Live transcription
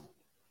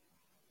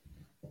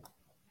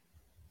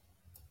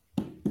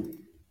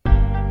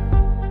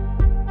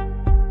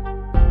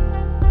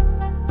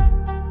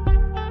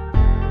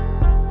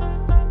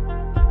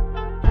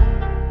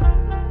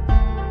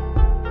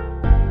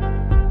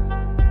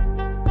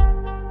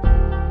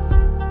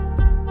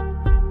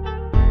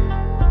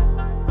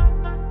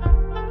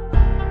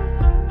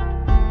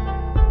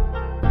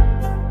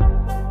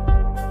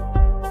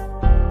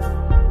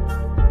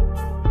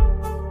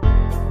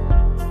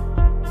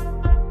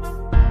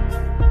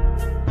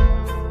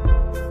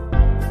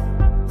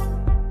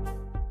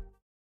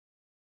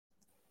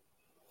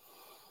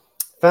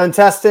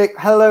Fantastic.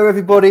 Hello,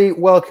 everybody.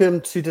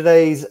 Welcome to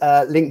today's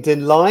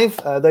LinkedIn Live.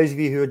 Those of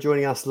you who are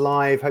joining us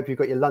live, hope you've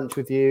got your lunch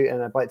with you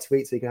and a bite to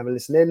eat so you can have a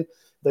listen in.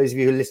 Those of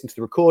you who listen to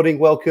the recording,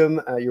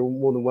 welcome. You're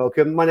more than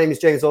welcome. My name is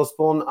James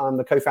Osborne. I'm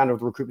the co-founder of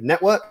the Recruitment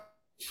Network,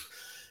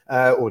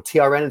 or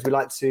TRN, as we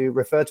like to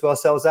refer to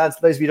ourselves as.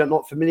 For those of you who are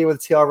not familiar with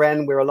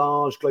TRN, we're a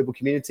large global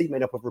community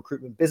made up of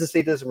recruitment business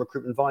leaders and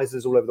recruitment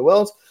advisors all over the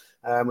world.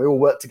 We all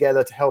work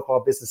together to help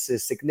our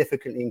businesses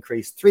significantly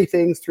increase three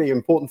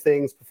important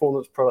things: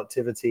 performance,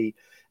 productivity,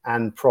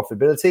 and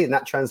profitability. And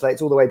that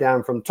translates all the way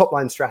down from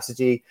top-line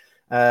strategy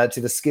to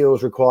the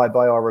skills required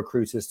by our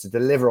recruiters to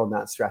deliver on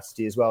that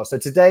strategy as well. So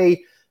today's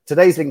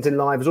LinkedIn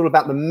Live is all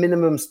about the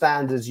minimum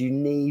standards you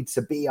need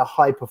to be a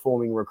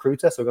high-performing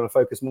recruiter. So we're going to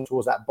focus more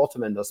towards that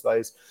bottom end, I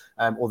suppose,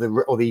 or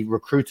the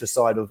recruiter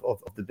side of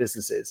the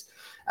businesses.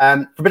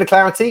 For a bit of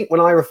clarity, when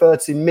I refer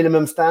to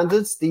minimum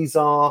standards, these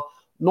are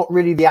not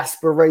really the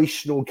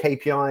aspirational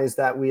KPIs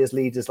that we as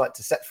leaders like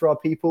to set for our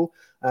people,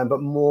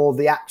 but more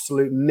the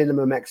absolute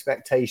minimum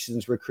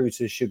expectations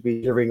recruiters should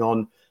be delivering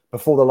on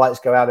before the lights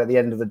go out at the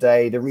end of the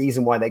day, the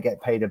reason why they get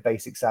paid a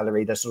basic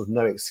salary, there's sort of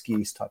no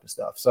excuse type of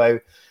stuff. So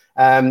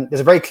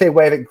there's a very clear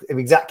way of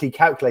exactly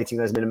calculating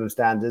those minimum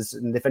standards.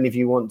 And if any of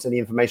you want any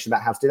information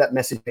about how to do that,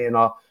 message me and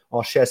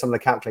I'll share some of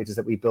the calculators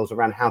that we built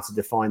around how to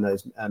define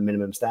those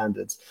minimum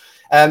standards.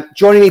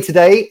 Joining me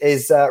today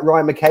is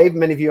Ryan McCabe.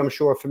 Many of you, I'm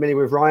sure, are familiar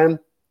with Ryan.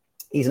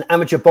 He's an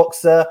amateur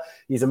boxer,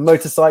 he's a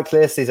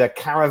motorcyclist, he's a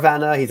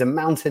caravanner, he's a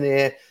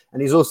mountaineer,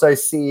 and he's also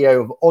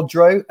CEO of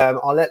Odro.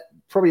 I'll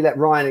probably let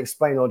Ryan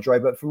explain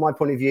Odro, but from my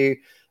point of view,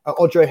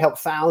 Odro helped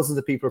thousands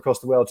of people across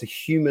the world to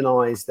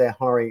humanize their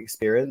hiring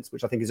experience,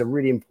 which I think is a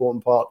really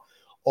important part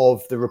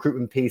of the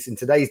recruitment piece in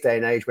today's day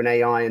and age when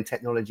AI and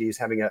technology is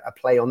having a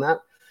play on that.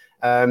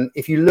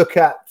 If you look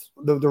at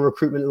the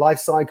recruitment life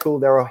cycle,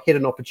 there are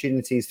hidden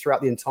opportunities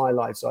throughout the entire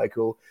life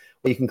cycle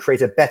where you can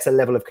create a better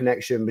level of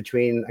connection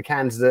between a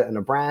candidate and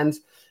a brand.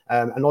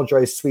 And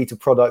Odro's suite of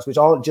products, which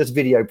aren't just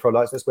video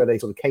products, that's where they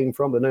sort of came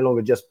from, but no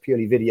longer just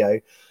purely video,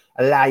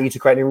 allow you to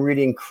create a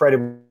really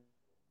incredible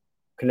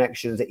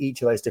connections at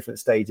each of those different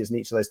stages and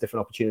each of those different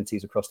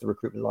opportunities across the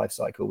recruitment life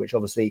cycle, which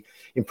obviously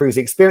improves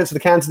the experience of the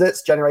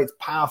candidates, generates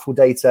powerful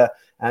data,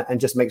 and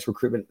just makes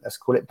recruitment, let's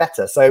call it,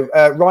 better. So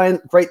Ryan,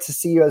 great to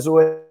see you as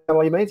always. How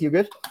are you, mate? You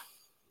good?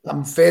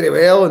 I'm very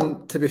well,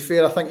 and to be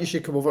fair, I think you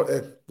should come over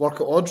to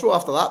work at Odro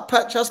after that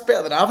pitch. That's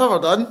better than I've ever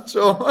done.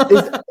 So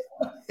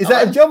is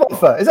that a job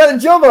offer? Is that a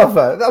job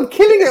offer? I'm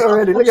killing it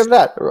already. Look at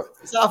that.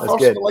 Is that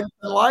first LinkedIn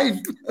Live?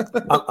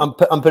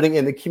 I'm putting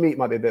in the commute.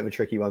 Might be a bit of a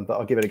tricky one, but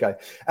I'll give it a go.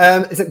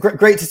 It's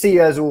great to see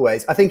you as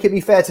always. I think it'd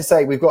be fair to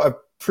say we've got a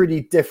pretty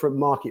different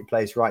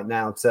marketplace right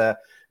now to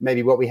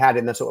maybe what we had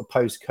in the sort of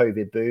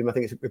post-COVID boom. I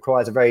think it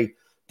requires a very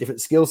different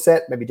skill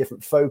set, maybe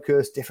different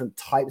focus, different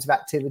types of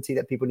activity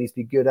that people need to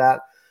be good at.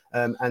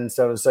 And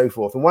so on and so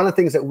forth. And one of the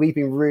things that we've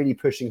been really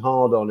pushing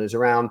hard on is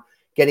around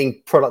getting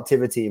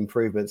productivity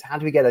improvements. How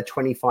do we get a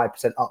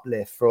 25%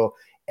 uplift for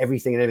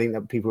everything and everything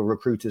that people,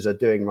 recruiters, are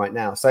doing right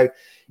now? So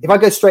if I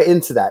go straight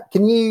into that,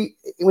 can you,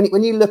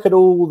 when you look at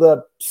all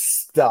the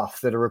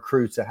stuff that a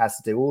recruiter has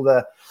to do, all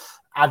the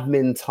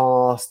admin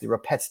tasks, the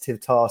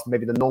repetitive tasks,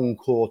 maybe the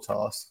non-core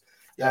tasks,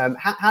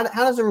 how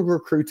does a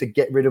recruiter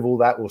get rid of all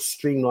that or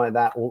streamline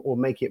that or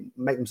make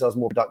themselves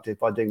more productive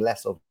by doing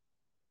less of?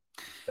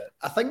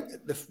 I think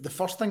the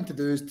first thing to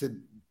do is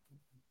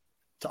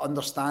to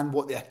understand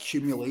what the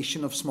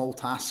accumulation of small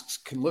tasks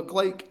can look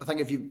like. I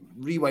think if you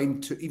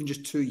rewind to even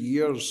just 2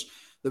 years,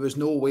 there was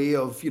no way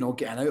of,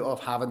 getting out of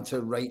having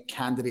to write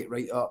candidate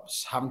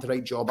write-ups, having to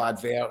write job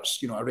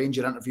adverts, arrange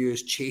your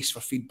interviews, chase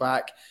for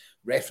feedback,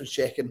 reference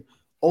checking.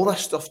 All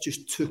this stuff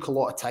just took a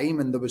lot of time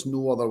and there was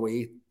no other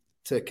way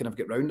to kind of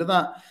get round to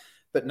that.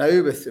 But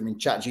now with,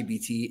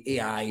 ChatGPT,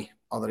 AI,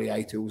 other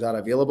AI tools are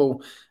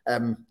available.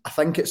 I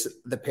think it's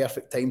the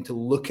perfect time to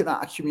look at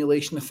that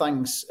accumulation of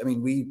things.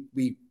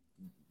 We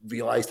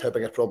realised how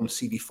big a problem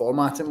CV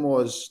formatting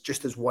was,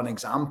 just as one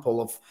example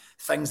of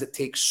things that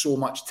take so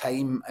much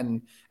time.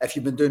 And if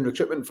you've been doing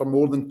recruitment for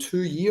more than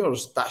 2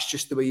 years, that's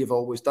just the way you've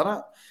always done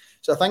it.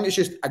 So I think it's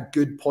just a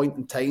good point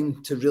in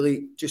time to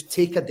really just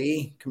take a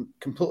day,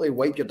 completely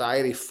wipe your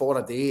diary for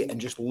a day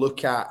and just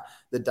look at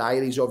the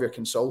diaries of your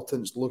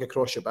consultants, look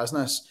across your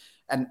business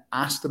and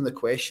ask them the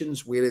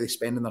questions. Where are they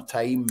spending their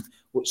time?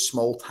 What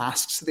small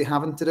tasks are they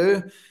having to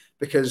do?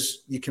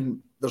 Because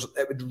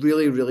it would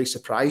really, really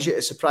surprise you.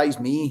 It surprised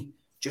me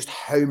just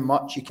how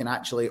much you can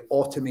actually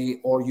automate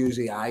or use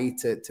AI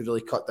to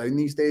really cut down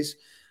these days.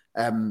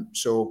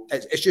 So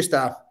it's just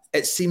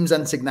it seems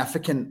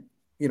insignificant,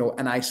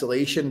 in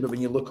isolation, but when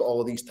you look at all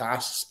of these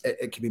tasks,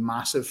 it can be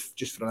massive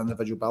just for an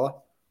individual biller.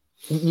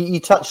 You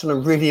touched on a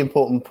really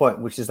important point,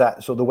 which is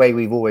that sort of the way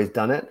we've always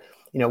done it.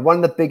 One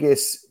of the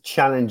biggest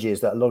challenges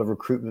that a lot of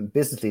recruitment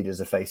business leaders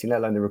are facing, let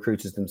alone the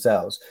recruiters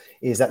themselves,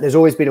 is that there's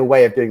always been a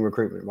way of doing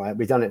recruitment, right?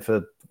 We've done it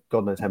for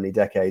God knows how many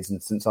decades,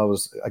 and since I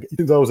was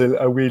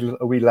a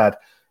wee lad,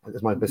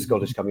 there's my bit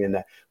Scottish coming in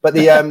there. But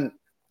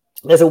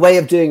there's a way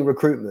of doing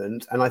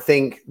recruitment, and I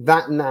think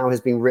that now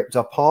has been ripped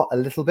apart a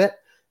little bit.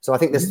 So I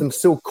think there's some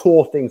still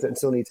core things that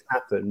still need to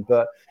happen,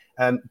 but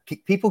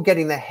people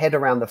getting their head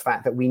around the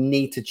fact that we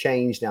need to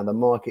change now, the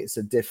markets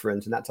are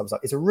different and that type of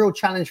stuff. It's a real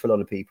challenge for a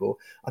lot of people.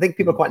 I think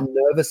people are quite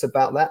nervous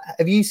about that.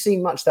 Have you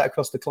seen much of that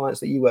across the clients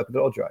that you work with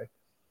at Odro?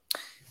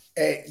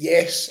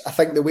 Yes, I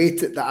think the way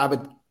that I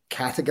would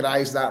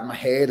categorize that in my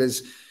head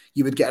is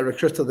you would get a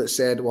recruiter that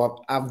said,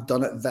 well, I've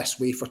done it this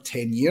way for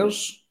 10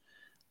 years.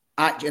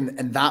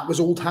 And that was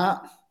old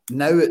hat.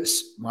 Now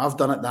it's, well, I've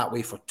done it that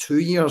way for 2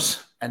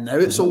 years and now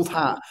it's old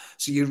hat.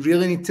 So you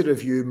really need to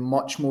review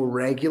much more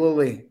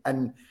regularly.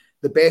 And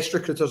the best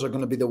recruiters are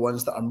going to be the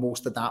ones that are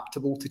most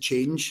adaptable to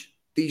change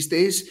these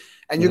days.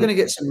 And you're going to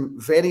get some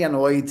very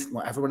annoyed,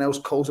 what everyone else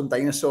calls them,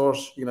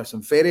 dinosaurs,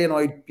 some very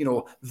annoyed,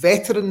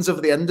 veterans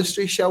of the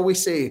industry, shall we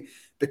say,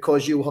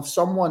 because you'll have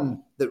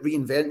someone that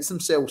reinvents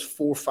themselves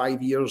 4 or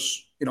 5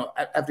 years,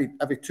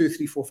 every 2,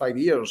 3, 4, 5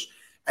 years,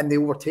 and they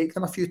overtake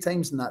them a few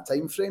times in that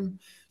time frame.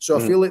 So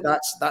I feel like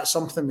that's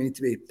something we need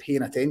to be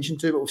paying attention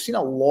to. But we've seen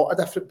a lot of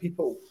different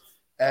people.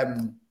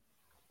 And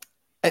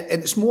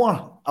it's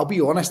more, I'll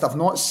be honest, I've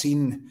not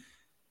seen,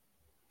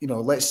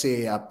 let's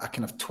say a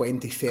kind of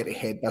 20, 30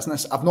 head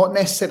business. I've not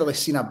necessarily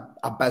seen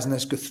a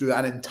business go through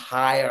an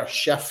entire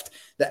shift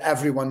that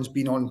everyone's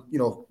been on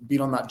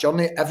that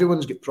journey.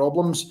 Everyone's got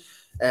problems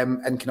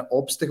and kind of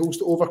obstacles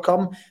to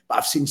overcome. But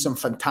I've seen some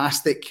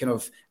fantastic kind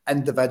of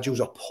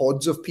individuals or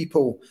pods of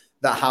people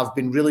that have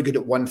been really good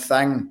at one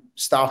thing,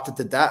 started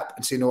to dip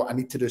and say, no, I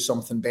need to do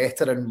something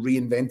better, and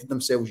reinvented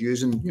themselves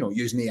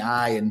using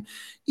AI and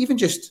even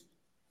just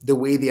the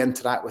way they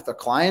interact with their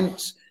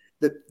clients.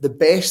 The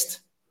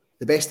best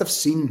I've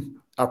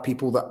seen are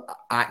people that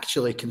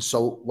actually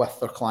consult with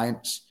their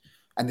clients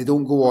and they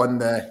don't go on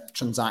the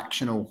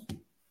transactional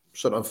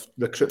sort of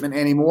recruitment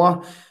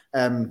anymore.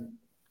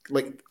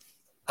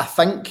 I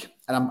think,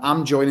 and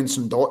I'm joining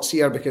some dots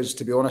here because,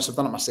 to be honest, I've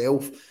done it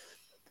myself.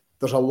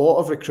 There's a lot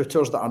of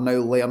recruiters that are now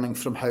learning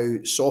from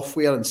how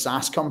software and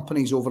SaaS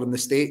companies over in the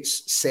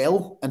States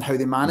sell and how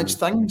they manage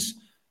things.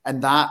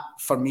 And that,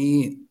 for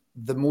me,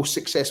 the most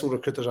successful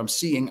recruiters I'm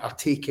seeing are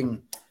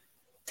taking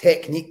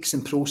techniques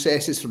and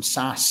processes from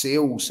SaaS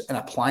sales and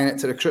applying it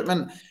to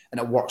recruitment. And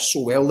it works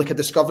so well, like a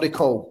discovery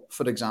call,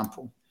 for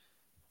example.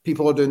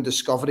 People are doing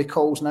discovery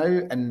calls now,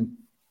 and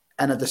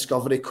in a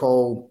discovery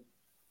call,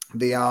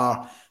 they're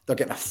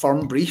getting a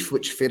firm brief,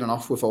 which fair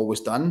enough, we've always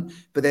done,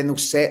 but then they'll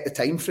set the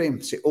time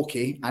frame, say,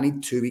 okay, I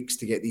need 2 weeks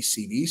to get these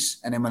CVs.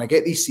 And then when I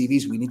get these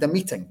CVs, we need a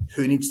meeting.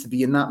 Who needs to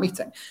be in that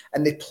meeting?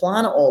 And they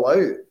plan it all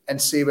out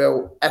and say,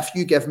 well, if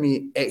you give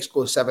me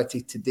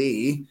exclusivity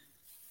today,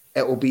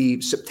 it will be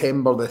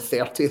September the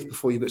 30th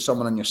before you get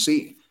someone in your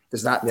seat.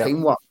 Does that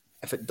time work?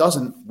 If it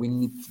doesn't, we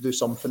need to do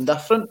something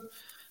different.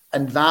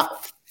 And that,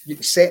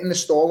 setting the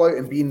stall out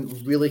and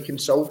being really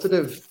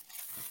consultative,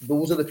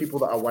 those are the people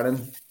that are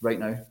winning right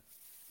now.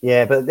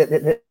 Yeah, but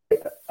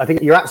I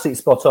think you're absolutely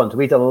spot on.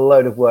 We've done a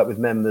load of work with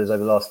members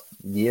over the last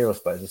year, I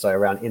suppose, or so,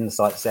 around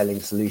insight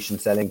selling, solution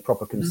selling,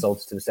 proper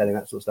consultative selling,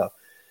 that sort of stuff.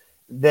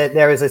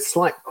 There is a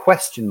slight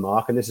question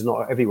mark, and this is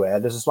not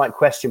everywhere, there's a slight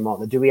question mark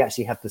that do we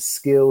actually have the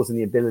skills and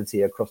the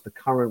ability across the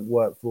current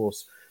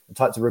workforce, the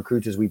types of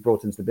recruiters we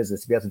brought into the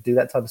business to be able to do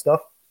that type of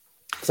stuff?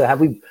 So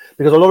have we,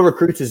 because a lot of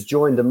recruiters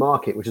joined the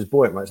market, which is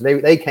buoyant, right? So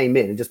they came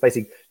in and just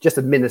basically just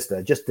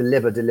administer, just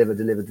deliver. They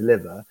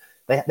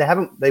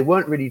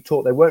weren't really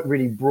taught, they weren't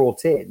really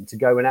brought in to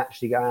go and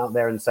actually go out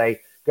there and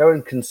say, go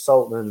and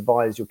consult and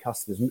advise your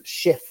customers,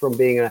 shift from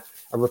being a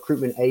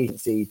recruitment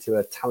agency to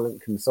a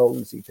talent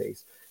consultancy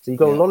piece. So you've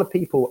got a lot of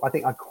people, I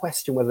think I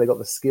question whether they've got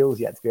the skills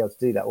yet to be able to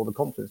do that or the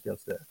confidence to be able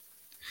to do it.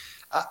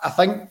 I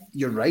think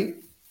you're right.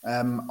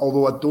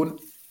 Although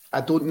I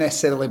don't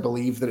necessarily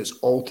believe that it's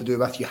all to do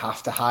with you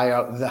have to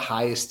hire the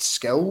highest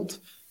skilled,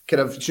 kind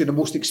of the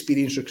most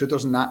experienced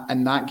recruiters in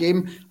that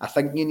game. I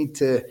think you need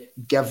to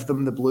give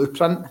them the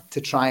blueprint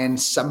to try and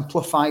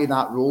simplify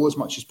that role as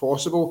much as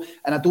possible.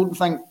 And I don't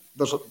think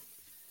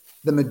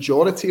the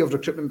majority of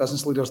recruitment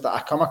business leaders that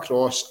I come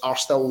across are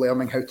still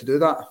learning how to do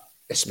that,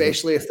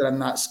 especially if they're in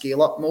that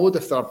scale-up mode.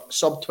 If they're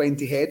sub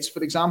 20 heads,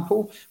 for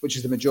example, which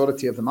is the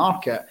majority of the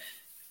market,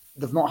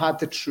 they've not had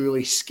to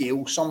truly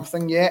scale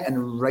something yet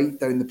and write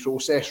down the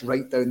process,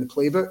 write down the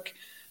playbook.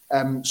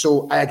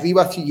 So I agree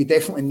with you. You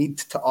definitely need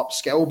to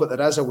upskill, but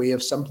there is a way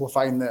of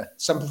simplifying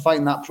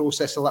that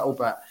process a little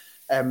bit.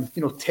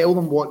 Tell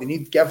them what they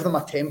need, give them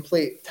a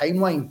template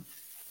timeline,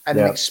 and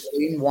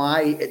explain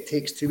why it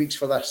takes 2 weeks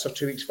for this or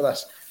 2 weeks for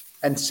this,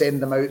 and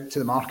send them out to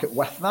the market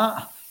with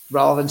that,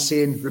 rather than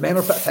saying,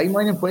 remember, put a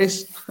timeline in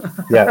place.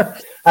 Yeah.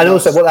 And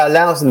also what that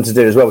allows them to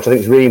do as well, which I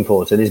think is really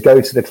important, is go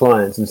to the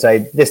clients and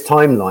say, this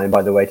timeline,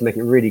 by the way, to make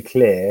it really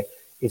clear,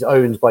 is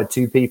owned by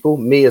two people,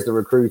 me as the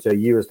recruiter,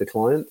 you as the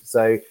client.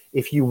 So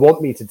if you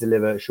want me to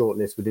deliver a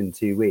shortlist within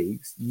 2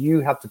 weeks,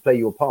 you have to play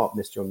your part,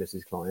 Mr. or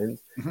Mrs. Client.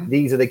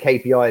 These are the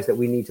KPIs that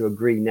we need to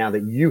agree now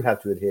that you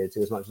have to adhere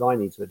to as much as I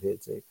need to adhere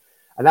to.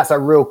 And that's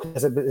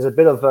there's a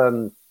bit of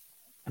a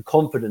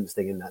confidence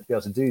thing in that, to be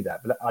able to do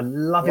that. But I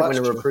love it when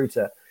a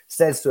recruiter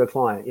says to a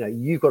client,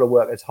 you've got to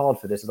work as hard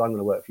for this as I'm going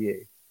to work for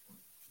you.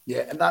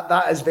 Yeah, and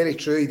that is very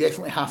true. You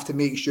definitely have to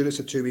make sure it's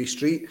a two-way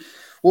street.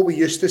 What we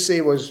used to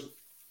say was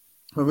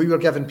when we were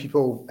giving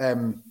people,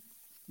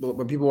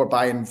 when people were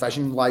buying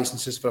vision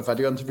licenses for a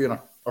video interview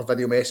or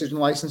video messaging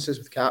licenses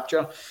with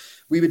Capture,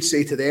 we would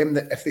say to them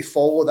that if they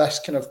follow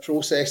this kind of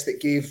process that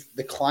gave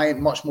the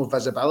client much more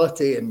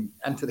visibility and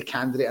into the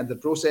candidate and the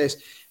process,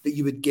 that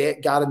you would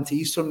get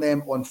guarantees from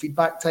them on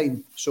feedback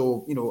time.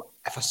 So,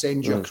 if I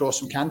send you across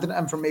some candidate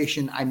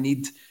information, I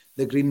need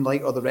the green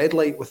light or the red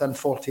light within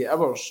 48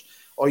 hours.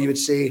 Or you would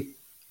say,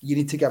 you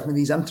need to give me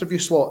these interview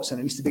slots and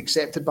it needs to be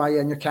accepted by you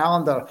in your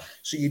calendar.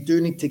 So you do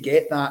need to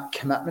get that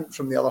commitment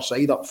from the other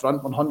side up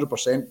front,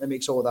 100%. It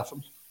makes all the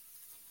difference.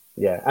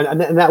 Yeah, and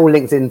that all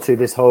links into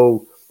this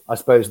whole, I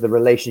suppose, the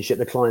relationship,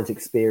 the client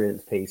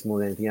experience piece more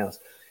than anything else.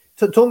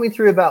 So talk me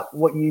through about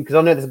what because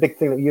I know there's a big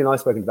thing that you and I have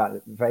spoken about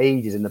for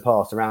ages in the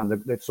past around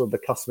the sort of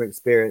the customer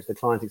experience, the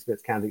client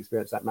experience, candidate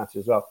experience, that matters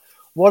as well.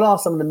 What are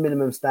some of the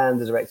minimum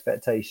standards or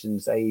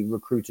expectations a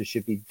recruiter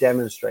should be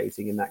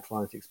demonstrating in that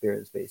client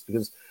experience piece?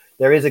 Because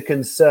there is a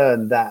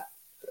concern that,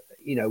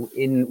 in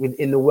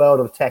the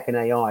world of tech and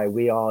AI,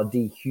 we are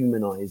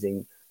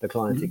dehumanizing the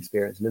client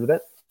experience a little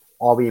bit.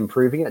 Are we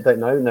improving it? I don't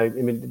know. No, I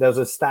mean, there was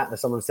a stat that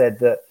someone said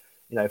that,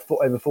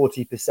 over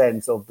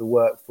 40% of the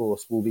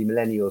workforce will be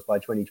millennials by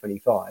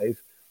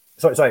 2025.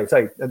 Sorry.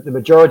 The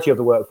majority of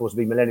the workforce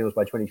will be millennials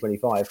by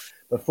 2025,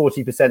 but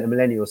 40% of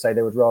millennials say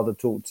they would rather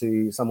talk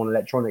to someone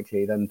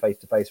electronically than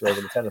face-to-face or over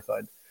the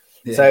telephone.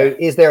 Yeah. So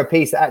is there a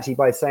piece that actually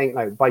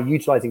by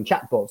utilizing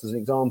chatbots as an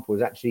example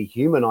is actually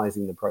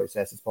humanizing the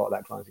process as part of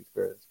that client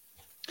experience?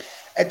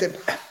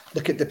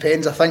 It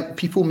depends. I think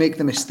people make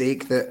the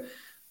mistake that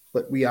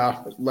we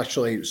are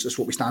literally, it's just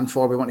what we stand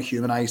for. We want to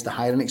humanize the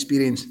hiring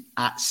experience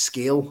at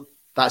scale.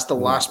 That's the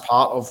last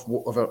part of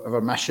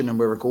our mission and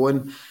where we're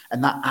going.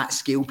 And that at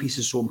scale piece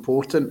is so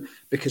important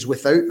because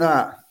without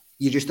that,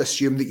 you just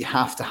assume that you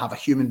have to have a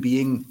human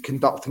being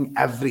conducting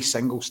every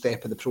single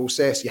step of the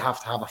process. You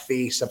have to have a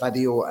face, a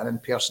video, an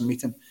in-person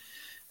meeting.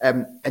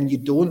 And you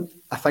don't.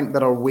 I think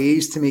there are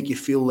ways to make you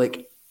feel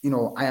like,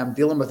 I am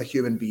dealing with a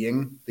human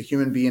being. The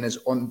human being is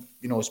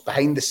is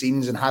behind the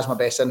scenes and has my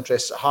best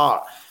interests at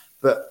heart.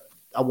 But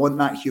I want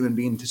that human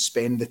being to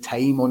spend the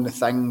time on the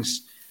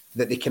things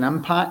that they can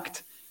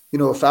impact.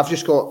 If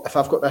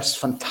I've got this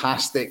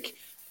fantastic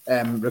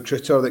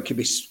recruiter that could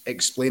be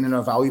explaining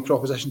a value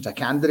proposition to a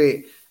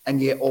candidate,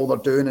 and yet all they're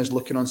doing is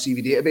looking on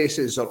CV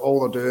databases, or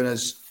all they're doing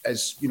is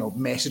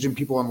messaging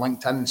people on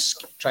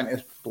LinkedIn, trying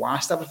to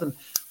blast everything,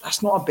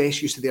 that's not a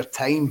best use of their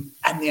time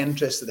in the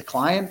interest of the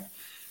client.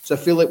 So I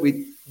feel like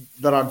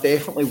there are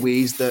definitely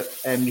ways that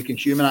you can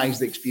humanize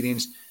the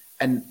experience,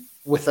 and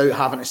without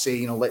having to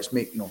say, let's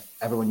make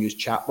everyone use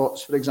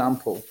chatbots, for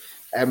example.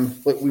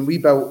 When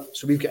we've got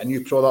a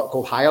new product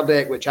called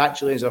HireDeck, which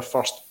actually is our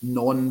first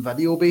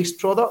non-video based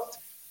product,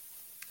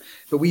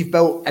 but we've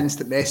built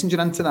instant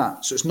messaging into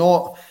that. So it's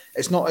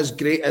not as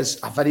great as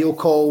a video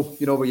call,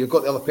 where you've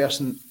got the other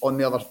person on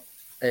the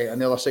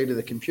other side of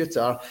the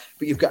computer,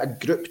 but you've got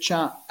a group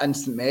chat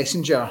instant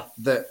messenger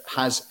that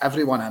has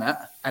everyone in it,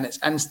 and it's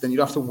instant. You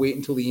don't have to wait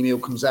until the email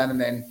comes in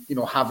and then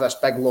have this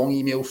big long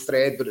email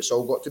thread, but it's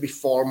all got to be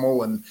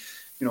formal and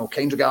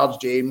kind regards,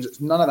 James. It's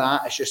none of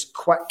that. It's just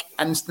quick,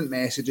 instant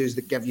messages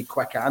that give you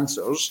quick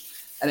answers.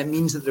 And it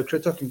means that the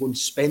recruiter can go and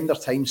spend their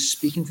time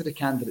speaking to the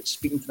candidates,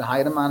 speaking to the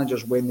hiring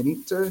managers when they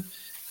need to.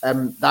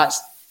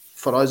 That's,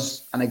 for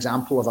us, an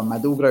example of a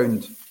middle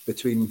ground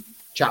between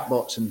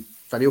chatbots and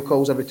video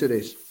calls every 2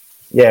 days.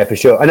 Yeah, for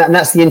sure. And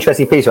that's the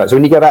interesting piece, right? So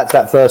when you go back to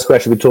that first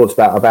question we talked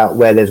about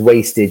where there's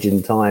wastage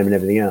in time and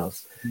everything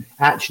else,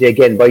 actually,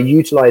 again, by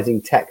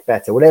utilizing tech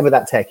better, whatever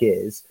that tech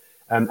is,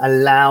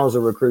 allows a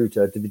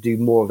recruiter to do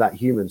more of that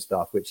human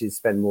stuff, which is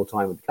spend more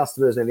time with the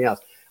customers and everything else.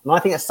 And I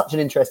think that's such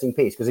an interesting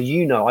piece because, as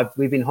you know,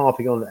 we've been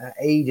harping on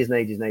ages and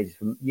ages and ages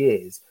for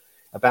years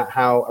about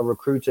how a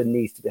recruiter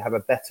needs to have a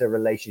better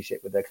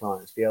relationship with their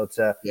clients, be able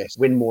to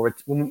win more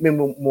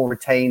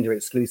retained or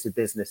exclusive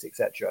business,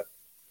 etc.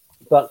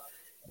 But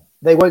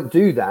they won't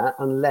do that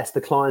unless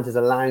the client is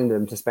allowing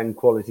them to spend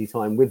quality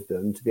time with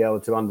them, to be able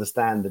to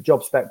understand the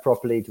job spec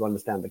properly, to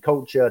understand the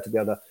culture, to be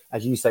able to,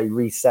 as you say,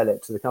 resell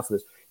it to the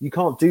customers. You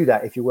can't do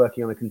that if you're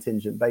working on a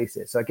contingent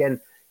basis. So again,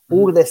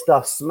 all of this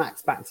stuff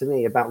smacks back to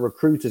me about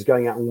recruiters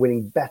going out and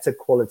winning better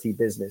quality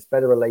business,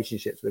 better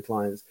relationships with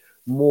clients,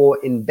 more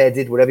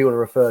embedded, whatever you want to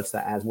refer to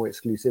that as, more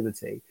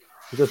exclusivity.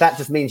 Because that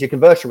just means your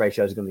conversion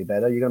ratios are going to be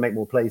better. You're going to make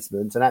more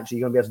placements, and actually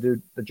you're going to be able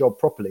to do the job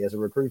properly as a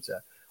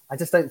recruiter. I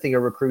just don't think a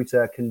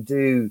recruiter can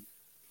do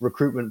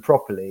recruitment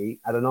properly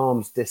at an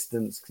arm's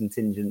distance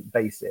contingent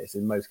basis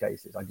in most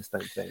cases. I just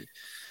don't think.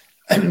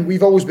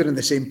 We've always been on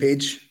the same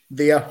page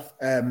there.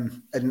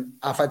 And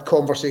I've had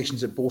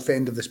conversations at both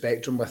ends of the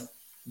spectrum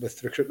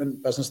with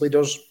recruitment business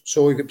leaders.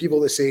 So we've got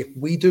people that say,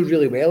 we do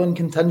really well in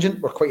contingent.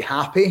 We're quite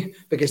happy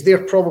because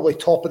they're probably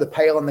top of the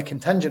pile in the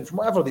contingent. From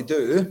whatever they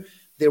do,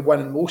 they're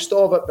winning most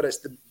of it. But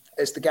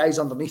it's the guys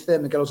underneath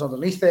them, the girls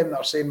underneath them that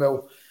are saying,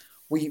 well,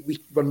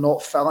 we're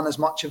not filling as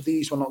much of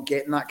these. We're not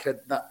getting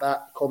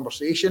that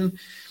conversation.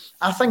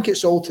 I think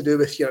it's all to do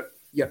with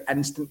your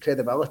instant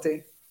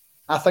credibility.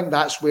 I think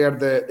that's where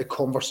the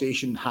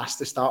conversation has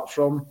to start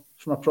from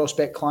a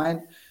prospect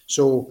client.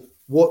 So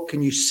what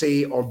can you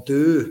say or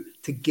do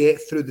to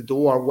get through the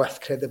door with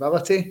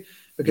credibility?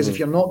 Because if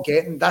you're not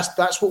getting,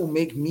 that's what will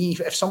make me,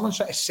 if someone's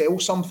trying to sell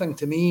something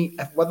to me,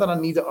 whether I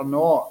need it or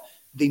not,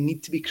 they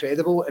need to be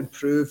credible and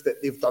prove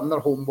that they've done their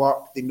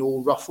homework. They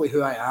know roughly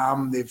who I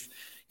am.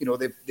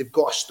 They've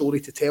got a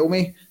story to tell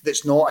me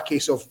that's not a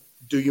case of,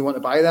 do you want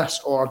to buy this?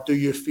 Or do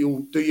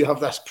you have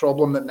this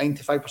problem that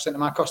 95% of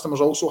my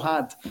customers also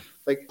had?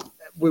 Like,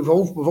 we've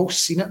all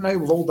seen it now.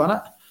 We've all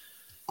done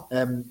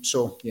it.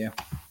 So, yeah.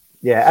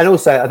 Yeah. And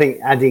also, I think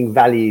adding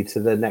value to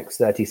the next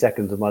 30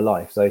 seconds of my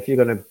life. So if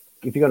you're going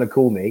to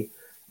call me,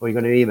 or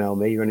you're going to email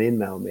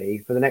me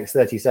for the next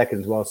 30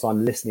 seconds whilst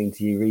I'm listening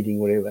to you, reading,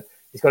 whatever,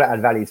 it's got to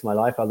add value to my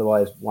life.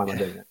 Otherwise, why am I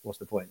doing it? What's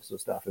the point? Sort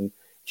of stuff. And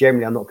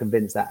generally, I'm not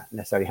convinced that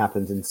necessarily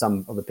happens in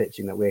some of the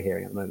pitching that we're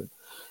hearing at the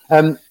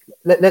moment.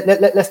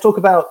 Let's talk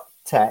about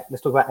tech.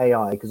 Let's talk about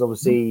AI, because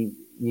obviously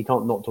you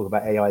can't not talk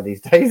about AI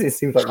these days. It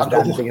seems like the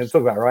damn thing to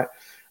talk about, right?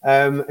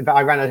 In fact,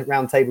 I ran a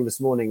round table this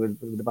morning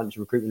with a bunch of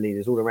recruitment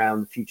leaders all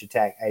around future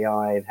tech,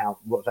 AI, and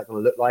what's that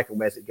going to look like and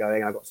where's it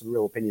going. I've got some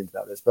real opinions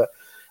about this, but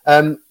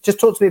just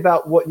talk to me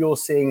about what you're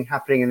seeing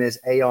happening in this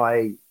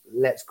AI.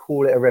 Let's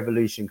call it a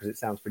revolution because it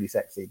sounds pretty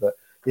sexy, but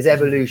this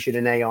evolution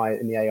in AI,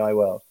 in the AI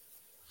world.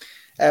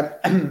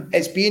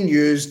 It's being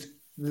used.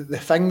 The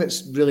thing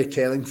that's really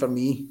telling for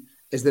me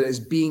is that it's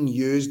being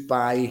used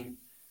by,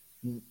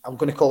 I'm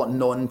going to call it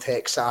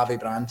non-tech savvy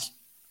brands.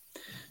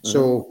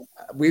 So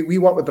we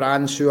work with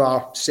brands who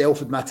are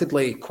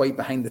self-admittedly quite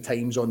behind the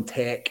times on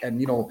tech.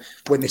 And,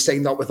 when they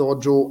signed up with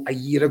Odro a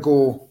year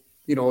ago,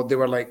 they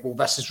were like, well,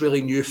 this is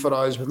really new for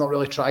us. We've not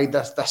really tried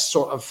this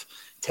sort of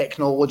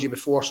technology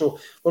before. So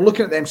we're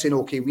looking at them saying,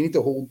 okay, we need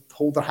to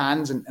hold their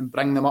hands and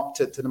bring them up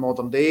to the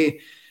modern day.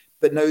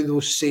 But now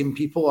those same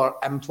people are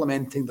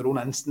implementing their own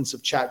instance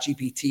of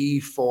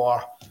ChatGPT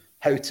for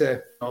how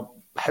to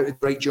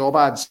write job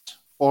ads,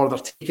 or they're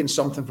taking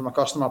something from a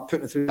customer,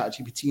 putting it through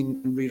ChatGPT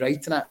and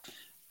rewriting it.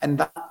 And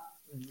that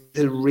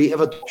the rate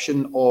of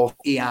adoption of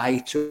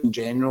AI in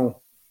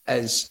general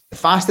is the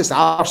fastest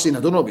I've ever seen. I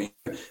don't know about you,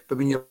 but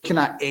when you're looking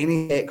at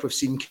any tech we've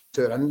seen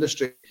to our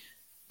industry,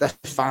 that's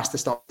the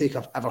fastest uptake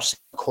I've ever seen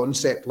a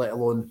concept, let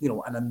alone,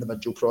 an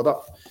individual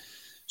product.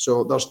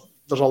 So there's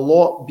a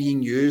lot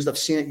being used. I've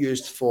seen it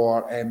used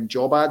for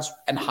job ads.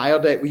 In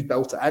HireDeck, we've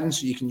built it in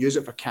so you can use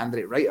it for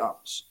candidate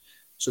write-ups.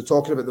 So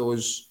talking about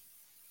those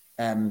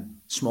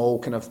small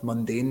kind of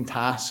mundane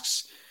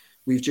tasks,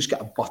 we've just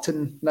got a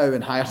button now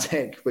in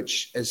HireDeck,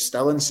 which is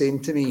still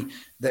insane to me,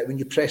 that when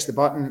you press the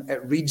button,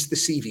 it reads the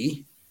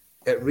CV,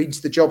 it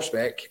reads the job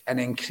spec, and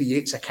then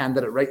creates a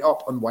candidate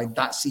write-up on why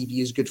that CV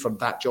is good for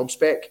that job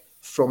spec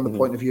from the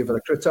point of view of a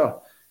recruiter,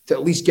 to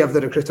at least give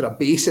the recruiter a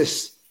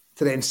basis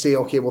to then say,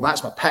 okay, well,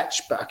 that's my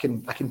pitch, but I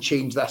can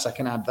change this, I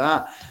can add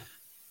that.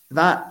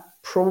 That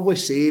probably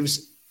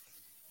saves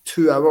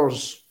 2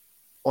 hours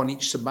on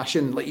each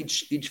submission, like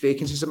each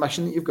vacancy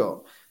submission that you've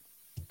got.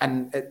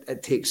 And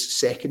it takes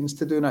seconds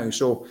to do now.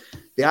 So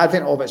the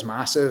advent of it's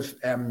massive.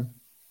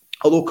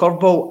 Although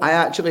curveball, I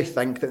actually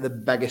think that the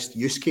biggest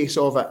use case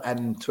of it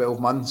in 12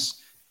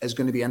 months is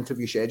going to be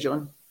interview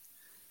scheduling.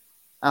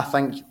 I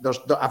think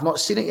I've not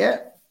seen it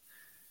yet.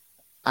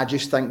 I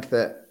just think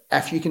that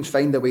if you can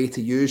find a way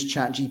to use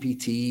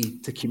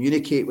ChatGPT to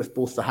communicate with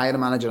both the hiring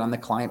manager and the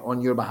client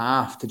on your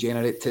behalf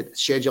to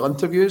schedule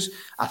interviews,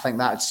 I think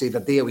that would save a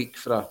day a week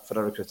for a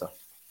recruiter.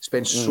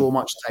 Spend so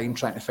much time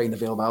trying to find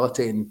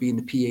availability and being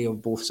the PA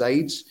of both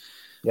sides.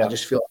 Yeah. I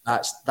just feel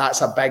like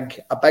that's a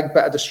big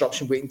bit of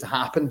disruption waiting to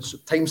happen. So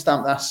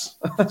timestamp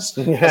this.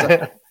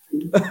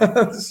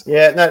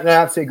 Yeah, no,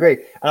 absolutely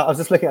agree. And I was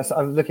just looking at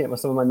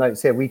some of my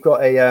notes here. We've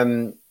got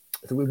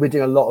we're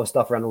doing a lot of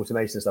stuff around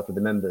automation stuff with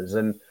the members,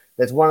 and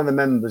there's one of the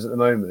members at the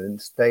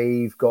moment.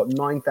 They've got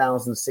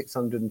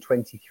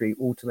 9,623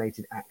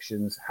 automated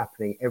actions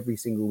happening every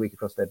single week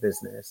across their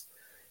business,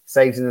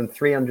 saving them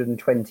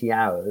 320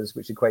 hours,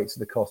 which equates to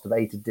the cost of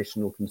 8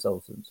 additional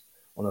consultants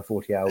on a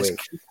 40-hour week.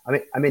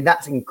 I mean,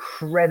 that's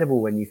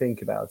incredible when you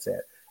think about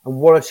it. And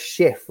what a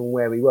shift from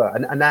where we were.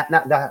 And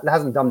that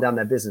hasn't dumbed down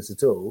their business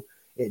at all.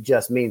 It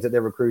just means that the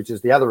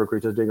other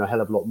recruiters are doing a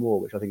hell of a lot more,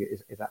 which I think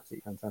is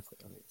absolutely fantastic.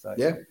 I think so.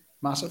 Yeah,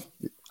 massive.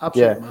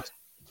 Absolutely massive.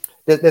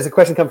 There's a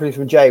question coming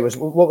from Jay.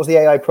 What was the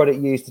AI product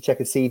used to check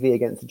a CV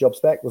against the job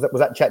spec? Was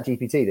that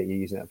ChatGPT that you're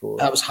using that for?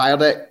 That was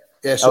HireDeck.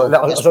 Yeah,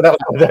 that was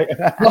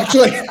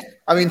actually,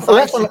 I mean,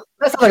 that's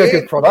like a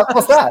good product.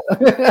 What's that?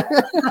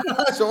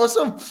 That's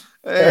awesome.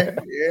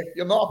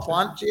 You're not a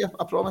plant, Jay,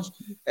 I promise.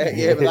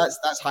 But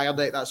that's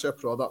HireDeck. That's our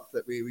product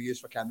that we use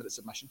for candidate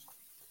submissions.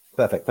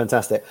 Perfect,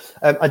 fantastic.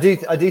 I do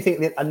think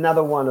that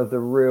another one of the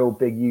real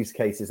big use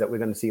cases that we're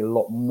going to see a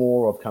lot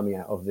more of coming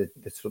out of the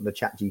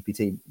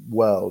ChatGPT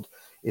world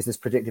is this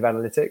predictive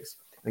analytics.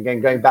 Again,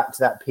 going back to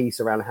that piece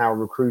around how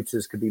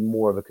recruiters could be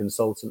more of a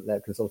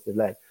consultative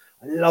leg.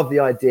 I love the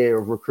idea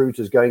of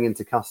recruiters going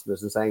into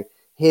customers and saying,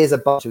 here's a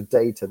bunch of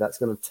data that's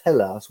going to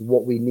tell us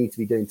what we need to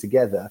be doing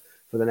together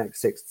for the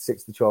next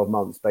 6 to 12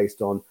 months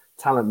based on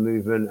talent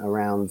movement,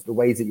 around the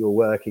ways that you're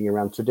working,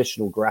 around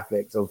traditional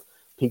graphics of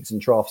peaks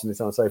and troughs and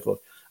so on and so forth.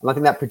 And I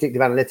think that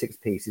predictive analytics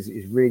piece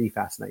is really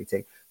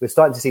fascinating. We're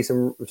starting to see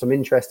some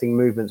interesting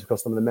movements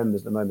across some of the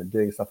members at the moment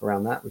doing stuff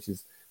around that, which I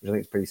think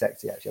is pretty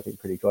sexy, actually. I think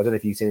pretty cool. I don't know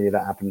if you've seen any of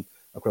that happen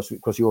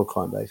across your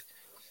client base.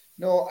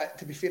 No,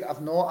 to be fair,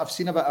 I've not. I've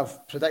seen a bit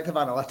of predictive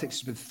analytics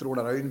has been thrown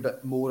around,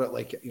 but more at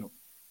like,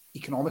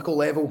 economical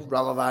level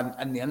rather than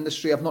in the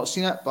industry. I've not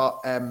seen it, but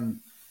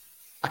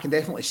I can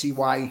definitely see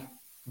why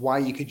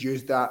you could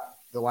use the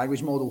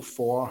language model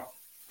for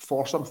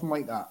something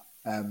like that.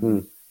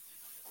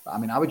 I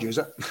mean, I would use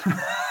it.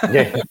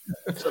 Yeah.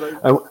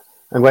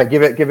 And wait,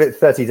 give it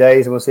 30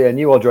 days, and we'll see a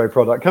new Odro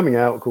product coming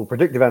out called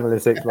Predictive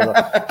Analytics.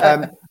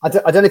 I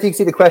don't know if you can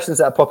see the questions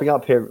that are popping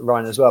up here,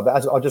 Ryan, as well,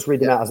 but I'll just read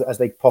them out as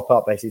they pop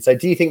up, basically. So,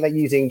 do you think that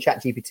using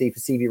ChatGPT for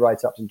CV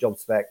write-ups and job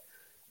spec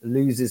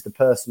loses the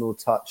personal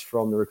touch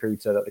from the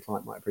recruiter that the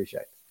client might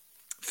appreciate?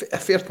 A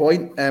fair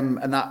point, and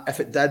that if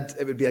it did,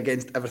 it would be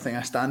against everything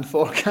I stand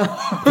for.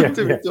 To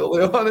be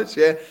totally honest,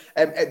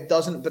 it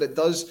doesn't, but it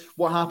does.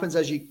 What happens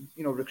is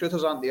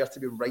recruiters aren't there to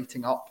be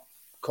writing up.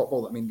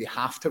 Well, I mean, they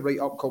have to write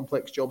up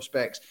complex job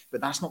specs,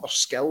 but that's not their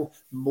skill.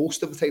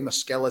 Most of the time, their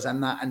skill is in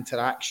that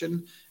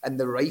interaction, and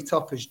the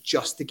write-up is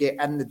just to get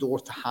in the door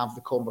to have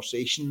the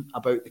conversation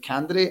about the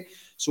candidate.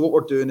 So what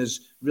we're doing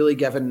is really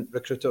giving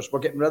recruiters, we're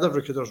getting rid of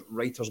recruiters'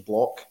 writer's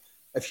block,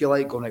 if you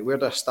like, going, right, where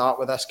do I start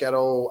with this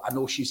girl? I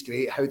know she's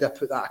great. How do I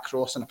put that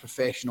across in a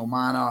professional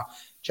manner?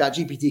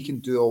 ChatGPT can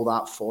do all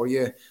that for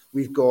you.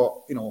 We've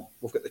got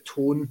the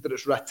tone that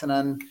it's written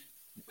in,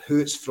 who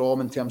it's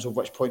from in terms of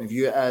which point of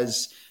view it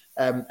is.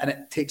 And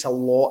it takes a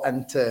lot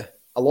into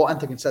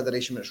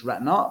consideration when it's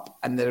written up,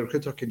 and the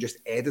recruiter can just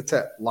edit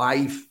it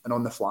live and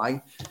on the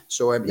fly.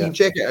 So you can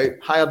check it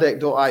out.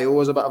 Hiredeck.io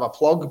is a bit of a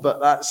plug, but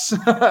that's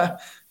where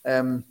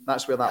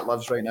that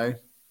lives right now.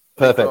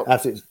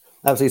 Perfect.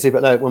 Absolutely super.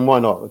 No, why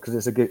not? Because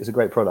it's a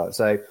great product.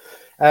 So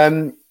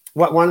one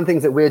of the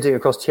things that we're doing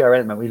across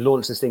TRN, we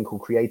launched this thing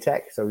called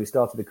Createch. So we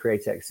started the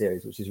Createch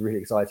series, which is really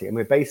exciting, and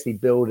we're basically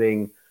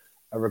building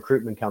a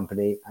recruitment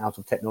company out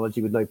of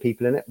technology with no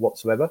people in it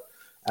whatsoever.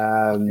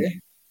 And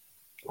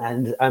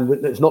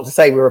it's not to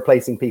say we're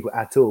replacing people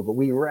at all, but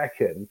we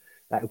reckon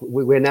that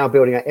we're now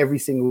building out every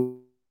single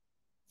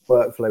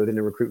workflow within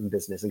the recruitment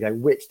business and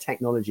going, which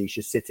technology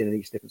should sit in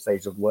each different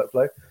stage of the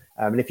workflow.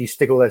 And if you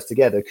stick all those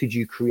together, could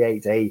you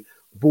create a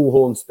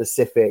Bullhorn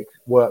specific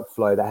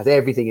workflow that has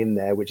everything in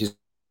there, which is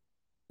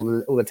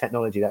all the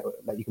technology that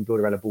you can build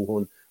around a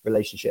Bullhorn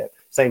relationship.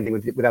 Same thing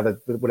with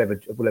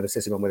whatever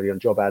system, whether you're on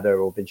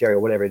JobAdder or Vincere or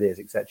whatever it is,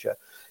 etc.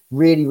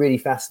 Really, really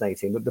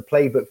fascinating. But the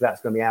playbook for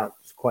that's going to be out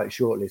quite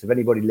shortly. So if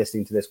anybody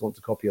listening to this wants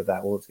a copy of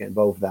that or wants to get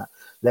involved with that,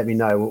 let me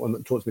know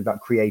and talk to me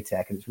about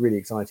Createch. And it's really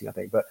exciting, I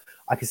think. But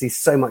I can see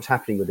so much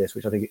happening with this,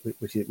 which I think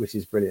which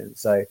is brilliant.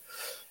 So,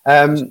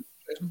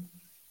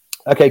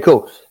 okay,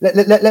 cool.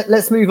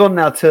 Let's move on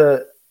now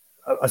to,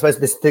 I suppose,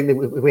 this thing that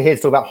we're here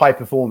to talk about high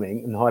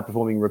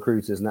performing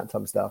recruiters and that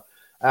type of stuff.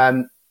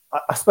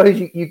 I suppose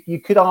you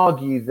could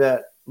argue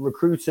that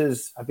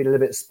recruiters have been a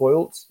little bit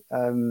spoilt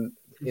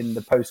in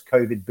the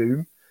post-COVID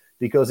boom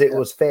because it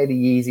was fairly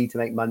easy to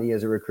make money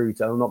as a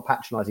recruiter. I'm not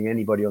patronizing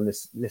anybody on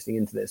this listening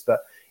into this,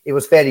 but it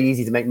was fairly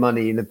easy to make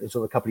money in the sort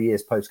of a couple of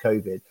years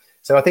post-COVID.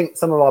 So I think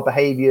some of our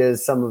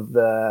behaviors, some of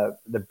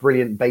the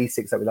brilliant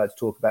basics that we like to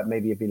talk about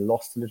maybe have been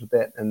lost a little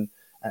bit and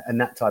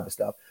that type of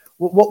stuff.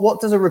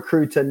 What does a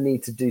recruiter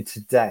need to do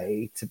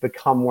today to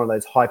become one of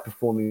those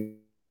high-performing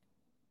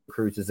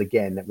recruiters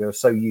again that we are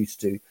so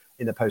used to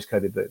in the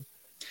post-COVID boom?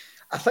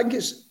 I think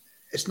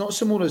it's not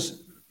so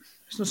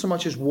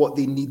much as what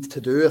they need to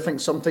do. I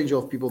think sometimes you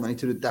have people that need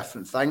to do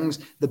different things.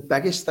 The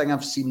biggest thing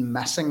I've seen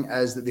missing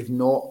is that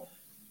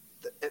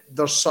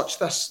there's such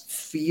this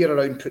fear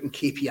around putting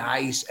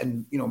KPIs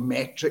and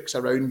metrics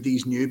around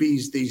these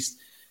newbies.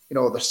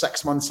 They're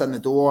 6 months in the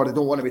door. They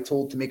don't want to be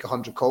told to make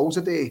 100 calls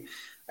a day.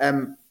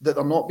 That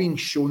they're not being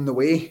shown the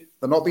way.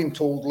 They're not being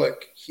told,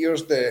 look,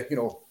 here's the,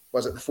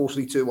 was it the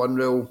 4-3-2-1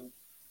 rule,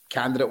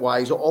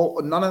 candidate-wise?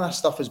 None of that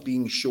stuff is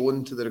being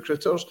shown to the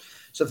recruiters.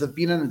 So if they've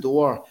been in the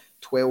door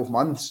 12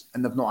 months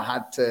and they've not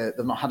had a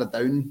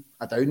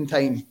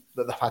downtime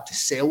that they've had to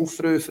sell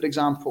through, for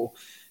example,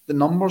 the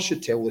numbers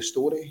should tell the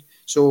story.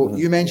 So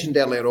you mentioned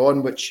earlier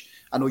on, which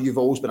I know you've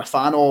always been a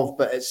fan of,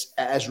 but it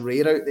is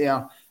rare out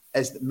there,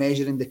 is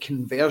measuring the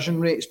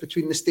conversion rates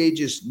between the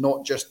stages,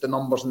 not just the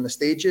numbers in the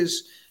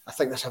stages. I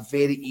think that's a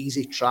very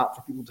easy trap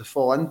for people to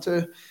fall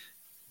into.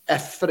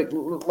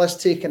 Let's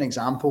take an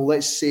example.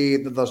 Let's say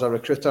that there's a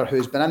recruiter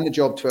who's been in the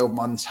job 12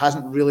 months,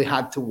 hasn't really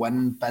had to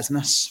win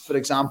business, for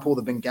example.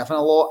 They've been given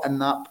a lot in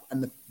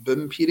the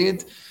boom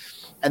period.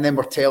 And then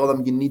we're telling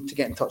them you need to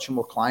get in touch with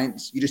more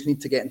clients. You just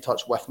need to get in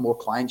touch with more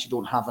clients you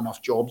don't have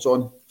enough jobs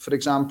on, for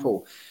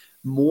example.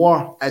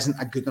 More isn't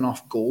a good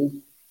enough goal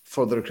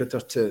for the recruiter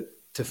to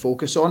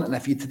focus on. And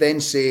if you then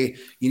say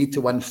you need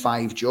to win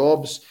 5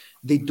 jobs,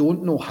 they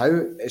don't know how.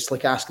 It's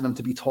like asking them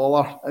to be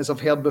taller, as I've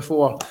heard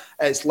before.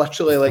 It's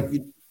literally like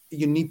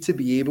you need to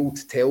be able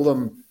to tell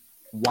them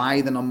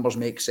why the numbers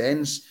make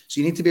sense.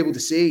 So you need to be able to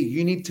say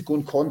you need to go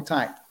and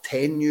contact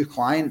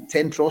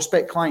 10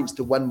 prospect clients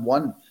to win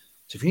one.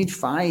 So if you need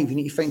 5, you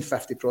need to find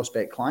 50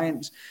 prospect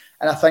clients.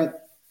 And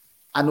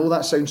I know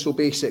that sounds so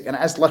basic, and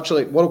it is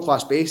literally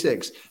world-class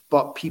basics,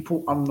 but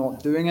people are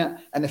not doing it.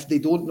 And if they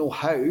don't know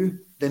how,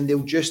 then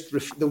they'll just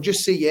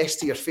say yes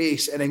to your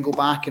face and then go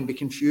back and be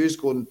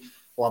confused going,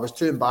 well, I was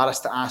too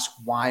embarrassed to ask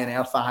why on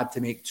earth I had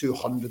to make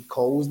 200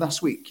 calls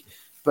this week.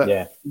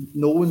 But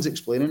no one's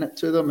explaining it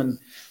to them. And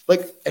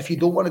like, if you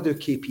don't want to do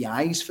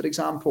KPIs, for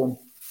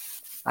example,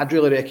 I'd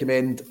really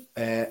recommend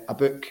a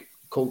book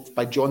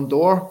by John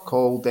Doerr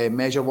called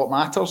Measure What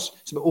Matters.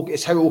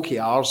 It's how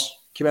OKRs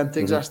came into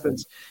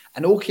existence.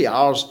 And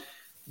OKRs,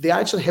 they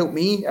actually help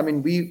me. I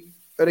mean,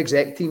 our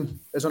exec team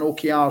is on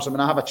OKRs. I mean,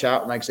 I have a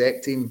chat with my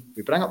exec team.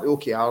 We bring up the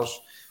OKRs.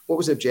 What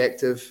was the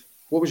objective?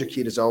 What was your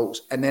key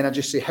results? And then I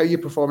just say, how are you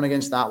performing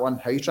against that one?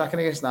 How are you tracking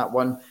against that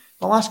one?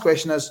 My last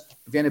question is,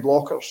 have you any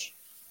blockers?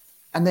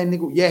 And then they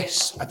go,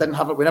 yes,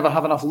 we never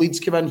have enough leads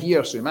come in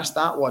here, so we missed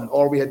that one.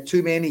 Or we had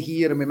too many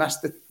here and we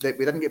missed that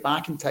we didn't get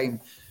back in time.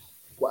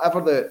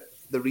 Whatever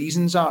the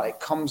reasons are, it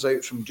comes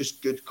out from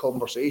just good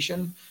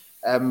conversation.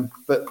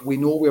 But we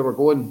know where we're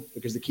going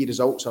because the key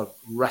results are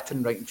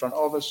written right in front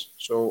of us.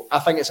 So I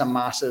think it's a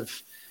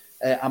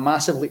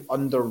massively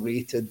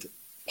underrated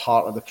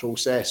part of the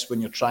process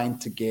when you're trying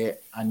to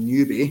get a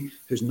newbie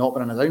who's not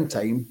been in a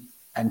downtime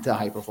into a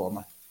high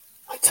performer.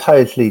 I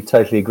totally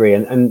agree.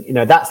 And you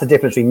know, that's the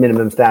difference between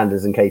minimum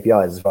standards and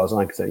KPIs as far as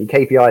I'm concerned. Your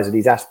KPIs are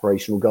these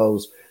aspirational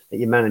goals that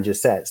your manager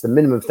sets. The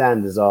minimum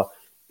standards are,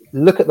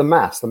 look at the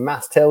maths. The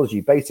maths tells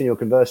you, based on your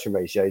conversion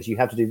ratios, you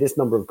have to do this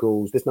number of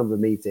calls, this number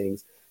of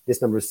meetings,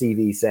 this number of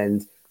CV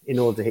sends in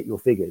order to hit your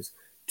figures.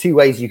 2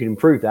 ways you can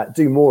improve that: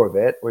 do more of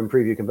it or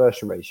improve your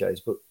conversion ratios.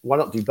 But why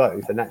not do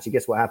both? And actually,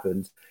 guess what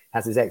happens? It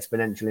has this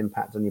exponential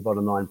impact on your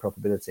bottom line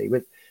profitability.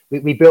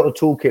 We built a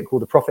toolkit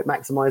called the Profit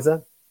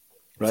Maximizer.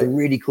 Right. It's a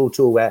really cool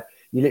tool where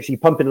you literally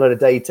pump in a load of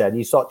data and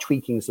you start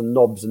tweaking some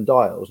knobs and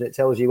dials. And it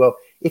tells you, well,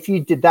 if you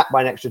did that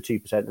by an extra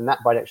 2% and that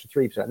by an extra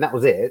 3%, and that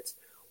was it,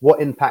 what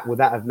impact would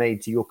that have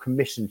made to your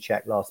commission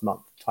check last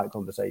month type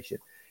conversation?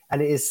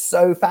 And it is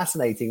so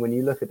fascinating when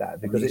you look at that,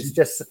 because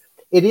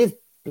it is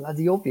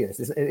bloody obvious.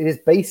 It is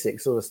basic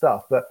sort of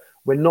stuff, but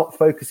we're not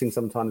focusing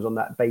sometimes on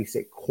that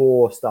basic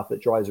core stuff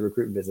that drives a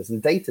recruitment business.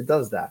 And data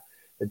does that.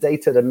 The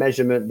data, the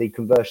measurement, the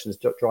conversions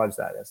drives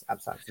that.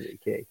 That's absolutely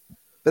key.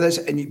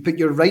 But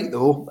you're right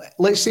though.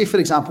 Let's say, for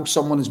example,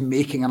 someone is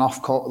making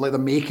enough calls, like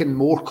they're making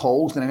more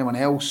calls than anyone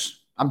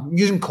else. I'm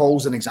using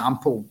calls as an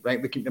example, right?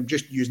 I'm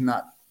just using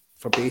that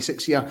for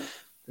basics here.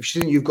 If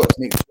you've got to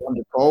make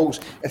 400 calls,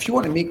 if you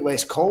want to make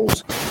less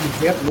calls,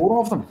 convert more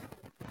of them.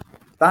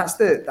 That's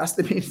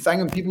the main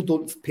thing, and people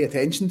don't pay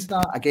attention to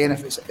that. Again,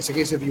 if it's a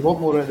case of you want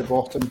more at the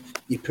bottom,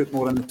 you put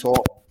more in the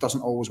top.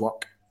 Doesn't always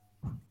work.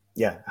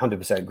 Yeah,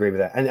 100% agree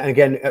with that. And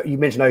again, you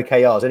mentioned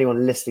OKRs.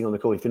 Anyone listening on the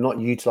call, if you're not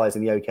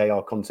utilizing the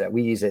OKR concept,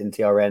 we use it in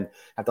TRN,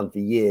 have done for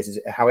years.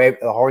 However,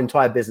 our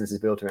entire business is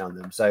built around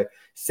them. So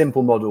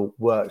simple model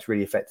works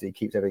really effectively,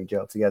 keeps everything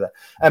gelled together.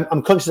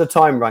 I'm conscious of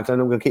time, Ryan, because I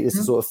know we're going to keep this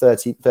to sort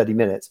of 30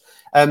 minutes.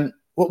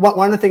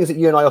 One of the things that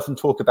you and I often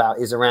talk about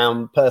is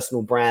around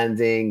personal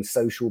branding,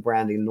 social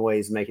branding,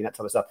 noise making, that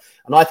type of stuff.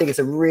 And I think it's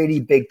a really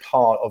big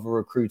part of a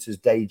recruiter's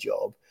day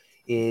job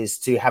is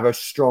to have a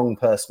strong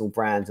personal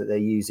brand that they're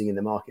using in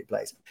the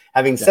marketplace.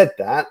 Having said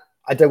that,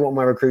 I don't want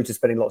my recruiters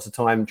spending lots of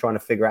time trying to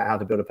figure out how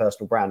to build a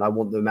personal brand. I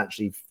want them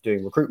actually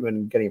doing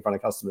recruitment, getting in front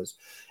of customers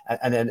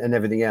and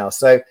everything else.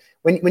 So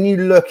when you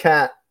look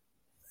at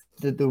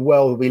the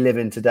world we live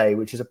in today,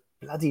 which is a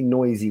bloody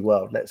noisy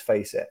world, let's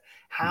face it,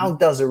 how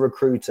does a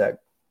recruiter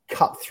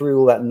cut through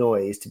all that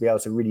noise to be able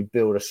to really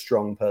build a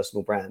strong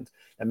personal brand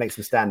that makes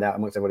them stand out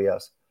amongst everybody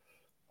else?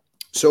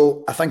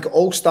 So I think it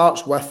all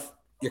starts with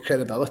your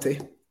credibility,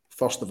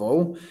 first of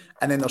all.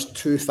 And then there's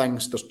two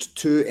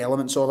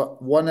elements of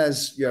it. One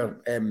is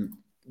your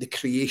the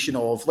creation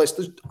of,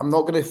 I'm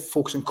not going to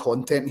focus on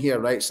content here,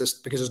 right? It's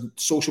just because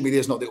social media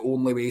is not the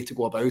only way to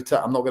go about it.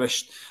 I'm not going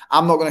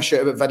to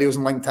shout about videos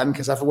on LinkedIn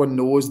because everyone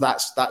knows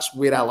that's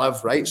where I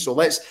live, right? So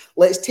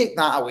let's take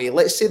that away.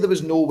 Let's say there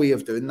was no way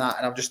of doing that.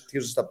 And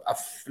here's a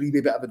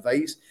freebie bit of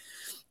advice.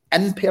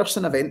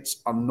 In-person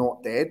events are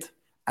not dead,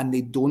 and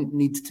they don't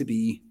need to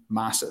be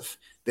massive.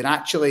 They're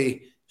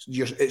actually,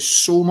 it's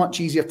so much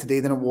easier today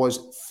than it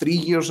was 3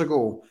 years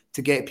ago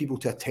to get people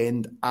to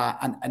attend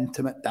an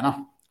intimate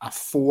dinner, a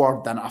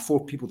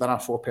four-people dinner,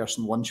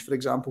 4-person lunch, for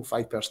example,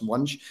 5-person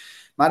lunch.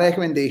 My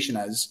recommendation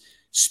is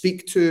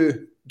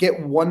get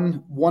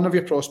one of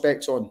your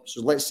prospects on.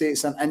 So let's say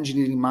it's an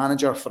engineering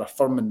manager for a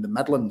firm in the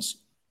Midlands.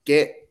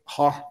 Get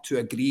her to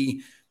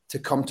agree to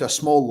come to a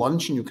small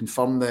lunch, and you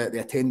confirm the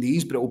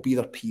attendees, but it will be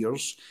their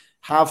peers.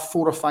 Have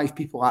 4 or 5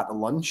 people at the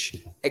lunch.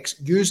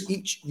 Use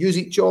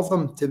each of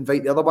them to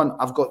invite the other one.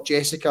 I've got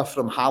Jessica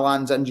from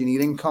Halland's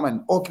Engineering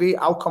coming. Oh, great,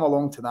 I'll come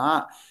along to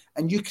that.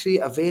 And you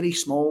create a very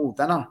small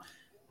dinner,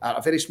 a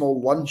very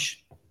small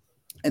lunch.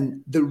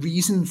 And the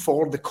reason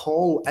for the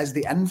call is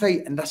the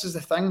invite. And this is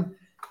the thing.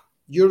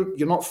 You're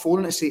not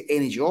phoning to say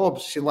any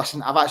jobs. Say,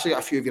 listen, I've actually got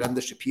a few of your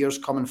industry peers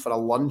coming for a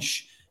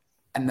lunch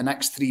in the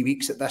next 3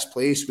 weeks at this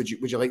place. Would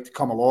you like to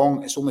come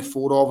along? It's only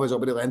 4 of us. It'll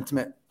be a really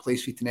intimate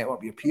place for you to network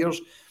with your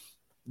peers.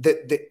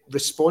 The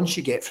response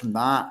you get from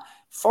that,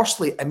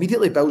 firstly,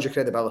 immediately builds your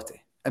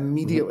credibility.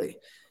 Immediately. Mm-hmm.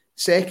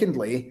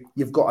 Secondly,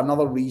 you've got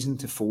another reason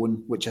to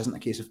phone, which isn't the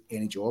case of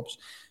any jobs.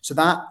 So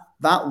that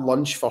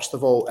lunch, first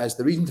of all, is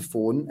the reason to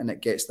phone, and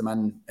it gets them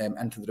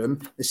into the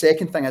room. The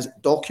second thing is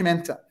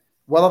document it.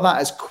 Whether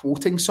that is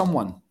quoting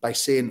someone by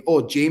saying,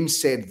 oh, James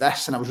said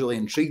this and I was really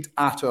intrigued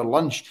at our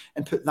lunch,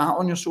 and put that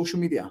on your social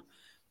media,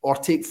 or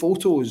take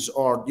photos,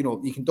 or,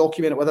 you can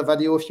document it with a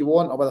video if you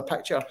want, or with a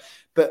picture.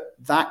 But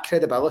that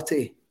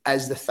credibility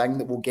is the thing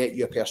that will get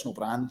you a personal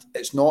brand.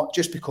 It's not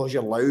just because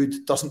you're loud,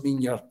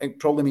 it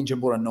probably means you're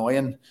more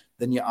annoying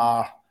than you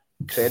are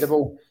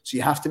credible. So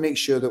you have to make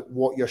sure that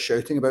what you're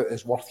shouting about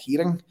is worth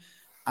hearing.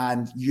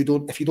 And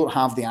if you don't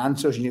have the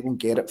answers, you don't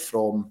get it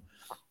from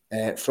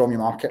your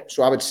market.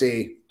 So I would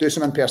say do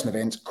some in-person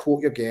events,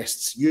 quote your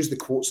guests, use the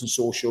quotes on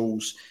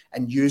socials,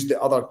 and use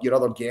your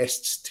other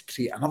guests to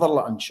create another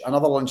lunch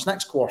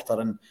next quarter,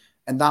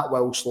 and that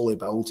will slowly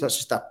build. That's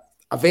just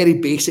a very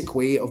basic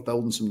way of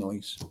building some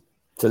noise.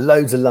 So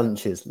loads of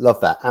lunches. Love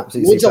that.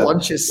 Absolutely. Loads of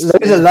lunches.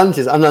 Loads of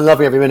lunches. I'm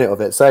loving every minute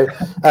of it. So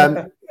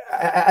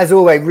as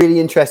always, really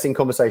interesting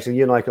conversation.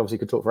 You and I obviously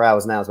could talk for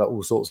hours now about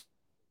all sorts of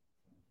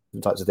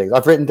types of things.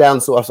 I've written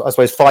down sort of, I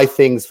suppose, 5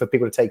 things for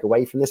people to take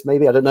away from this.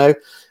 Maybe, I don't know.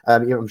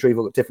 I'm sure you've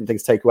got different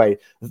things to take away.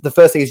 The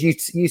first thing is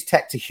use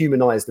tech to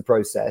humanize the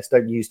process.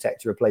 Don't use tech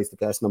to replace the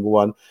person. Number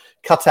one,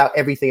 cut out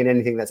everything and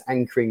anything that's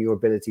anchoring your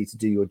ability to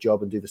do your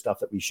job and do the stuff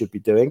that we should be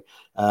doing,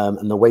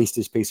 and the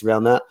wastage piece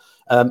around that.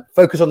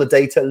 Focus on the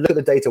data. Look at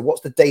the data.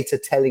 What's the data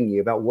telling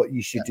you about what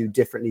you should do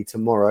differently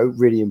tomorrow?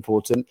 Really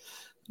important.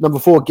 Number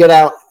 4, get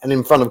out and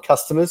in front of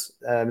customers.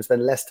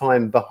 Spend less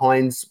time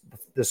behind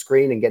the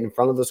screen and get in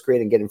front of the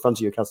screen and get in front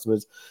of your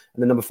customers.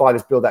 And then number 5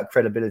 is build that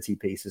credibility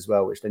piece as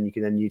well, which then you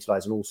can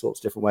utilize in all sorts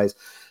of different ways.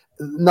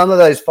 None of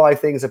those 5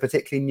 things are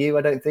particularly new.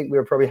 I don't think we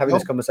were probably having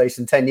this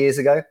conversation 10 years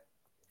ago.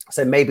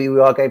 So maybe we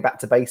are going back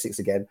to basics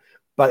again,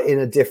 but in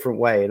a different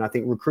way. And I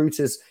think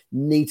recruiters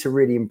need to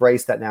really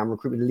embrace that now. And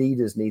recruitment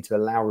leaders need to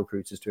allow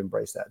recruiters to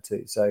embrace that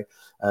too. So,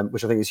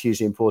 which I think is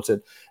hugely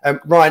important.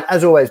 Ryan,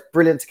 as always,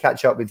 brilliant to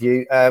catch up with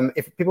you.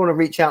 If people want to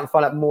reach out and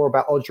find out more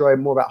about Odro,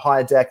 more about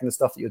Hire Deck and the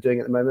stuff that you're doing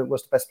at the moment,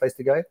 what's the best place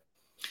to go?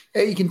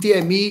 You can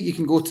DM me. You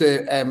can go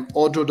to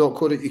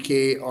odro.co.uk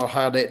or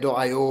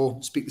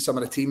hiredeck.io, speak to some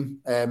of the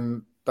team.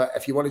 But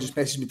if you want to just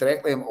message me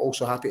directly, I'm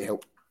also happy to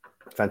help.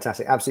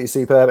 Fantastic. Absolutely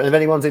superb. And if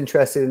anyone's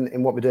interested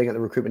in what we're doing at the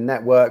Recruitment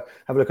Network,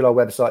 have a look at our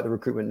website,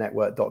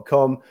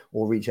 therecruitmentnetwork.com,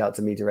 or reach out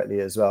to me directly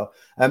as well.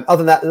 Other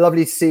than that,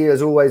 lovely to see you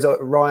as always,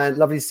 Ryan.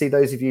 Lovely to see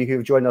those of you who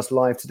have joined us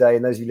live today,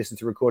 and those of you listening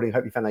to recording.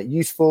 Hope you found that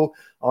useful.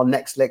 Our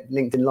next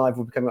LinkedIn Live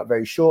will be coming up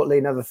very shortly.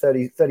 Another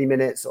 30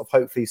 minutes of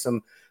hopefully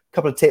some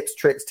couple of tips,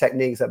 tricks,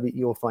 techniques that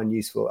you'll find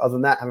useful. Other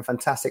than that, have a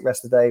fantastic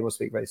rest of the day. We'll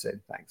speak very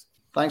soon. Thanks.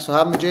 Thanks for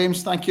having me,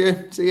 James. Thank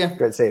you. See you.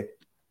 Great to see you.